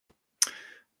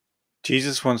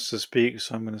Jesus wants to speak,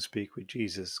 so I'm going to speak with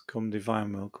Jesus. Come,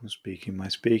 divine will, come speak in my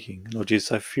speaking. Lord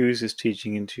Jesus, I fuse this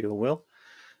teaching into your will.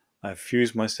 I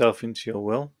fuse myself into your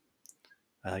will.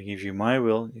 I give you my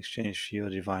will in exchange for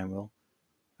your divine will.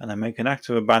 And I make an act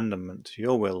of abandonment to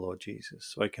your will, Lord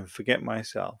Jesus, so I can forget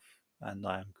myself and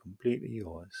I am completely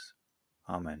yours.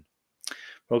 Amen.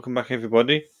 Welcome back,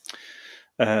 everybody.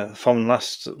 From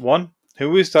last one,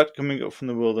 who is that coming up from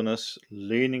the wilderness,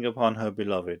 leaning upon her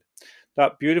beloved?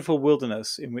 That beautiful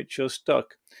wilderness in which you're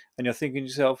stuck, and you're thinking to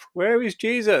yourself, where is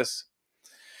Jesus?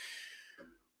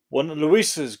 One of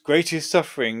Louisa's greatest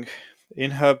suffering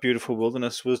in her beautiful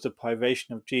wilderness was the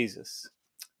privation of Jesus.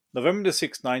 November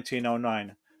 6,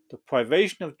 1909, the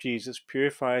privation of Jesus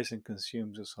purifies and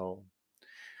consumes the soul.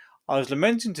 I was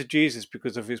lamenting to Jesus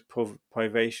because of his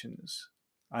privations,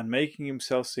 and making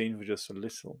himself seen for just a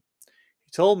little.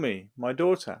 He told me, my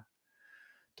daughter,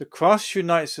 the cross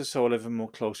unites the soul ever more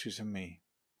closely to me.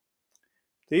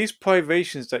 These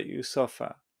privations that you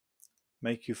suffer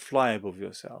make you fly above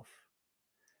yourself.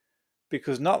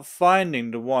 Because not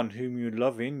finding the one whom you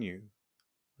love in you,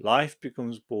 life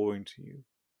becomes boring to you.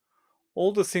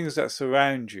 All the things that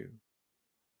surround you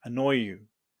annoy you,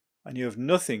 and you have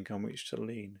nothing on which to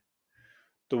lean.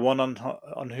 The one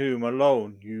on whom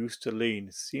alone you used to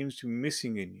lean seems to be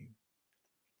missing in you.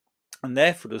 And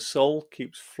therefore the soul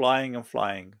keeps flying and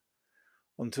flying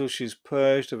until she is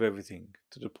purged of everything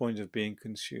to the point of being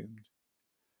consumed.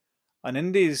 And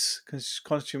in these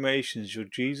consummations, your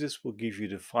Jesus will give you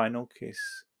the final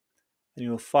kiss, and you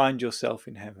will find yourself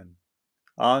in heaven.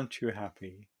 Aren't you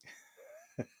happy?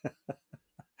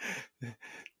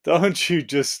 Don't you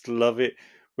just love it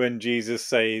when Jesus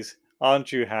says,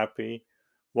 aren't you happy?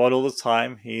 While all the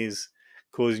time he is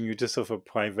causing you to suffer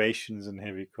privations and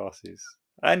heavy crosses.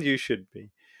 And you should be.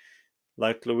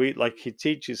 Like he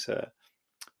teaches her,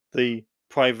 the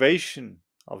privation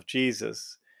of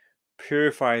Jesus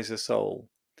purifies the soul.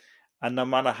 And no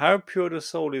matter how pure the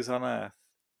soul is on earth,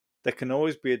 there can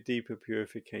always be a deeper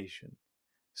purification.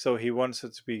 So he wants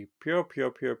it to be pure, pure,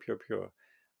 pure, pure, pure.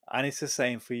 And it's the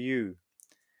same for you.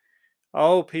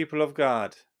 Oh, people of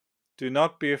God, do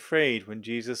not be afraid when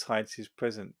Jesus hides his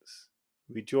presence.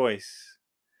 Rejoice,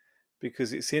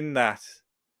 because it's in that.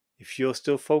 If you're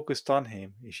still focused on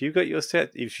him, if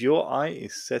your eye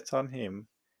is set on him,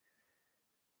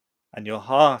 and your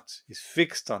heart is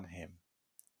fixed on him,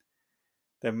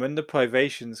 then when the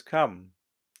privations come,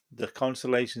 the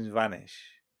consolations vanish.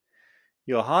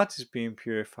 Your heart is being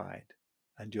purified,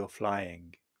 and you're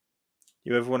flying.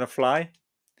 You ever want to fly?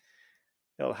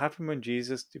 It'll happen when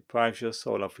Jesus deprives your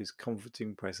soul of his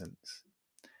comforting presence.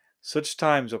 Such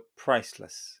times are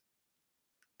priceless.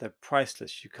 They're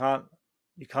priceless. You can't,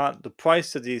 the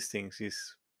price of these things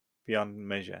is beyond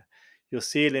measure. You'll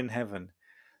see it in heaven.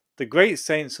 The great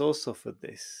saints all suffered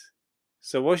this.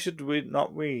 So why should we,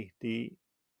 the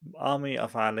army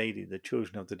of Our Lady, the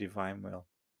children of the divine will?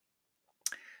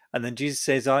 And then Jesus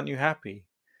says, aren't you happy?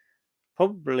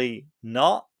 Probably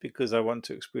not, because I want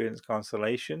to experience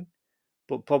consolation,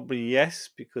 but probably yes,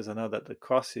 because I know that the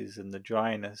crosses and the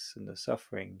dryness and the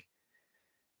suffering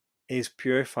is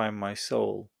purifying my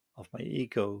soul of my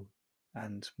ego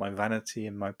and my vanity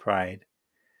and my pride,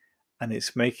 and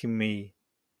it's making me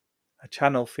a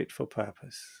channel fit for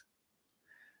purpose.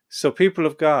 So, people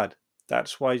of God,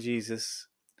 that's why Jesus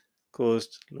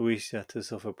caused Louisa to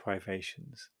suffer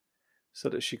privations, so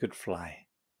that she could fly.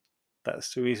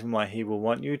 That's the reason why he will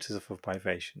want you to suffer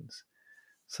privations,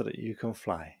 so that you can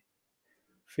fly.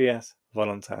 Fiat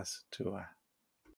voluntas tua.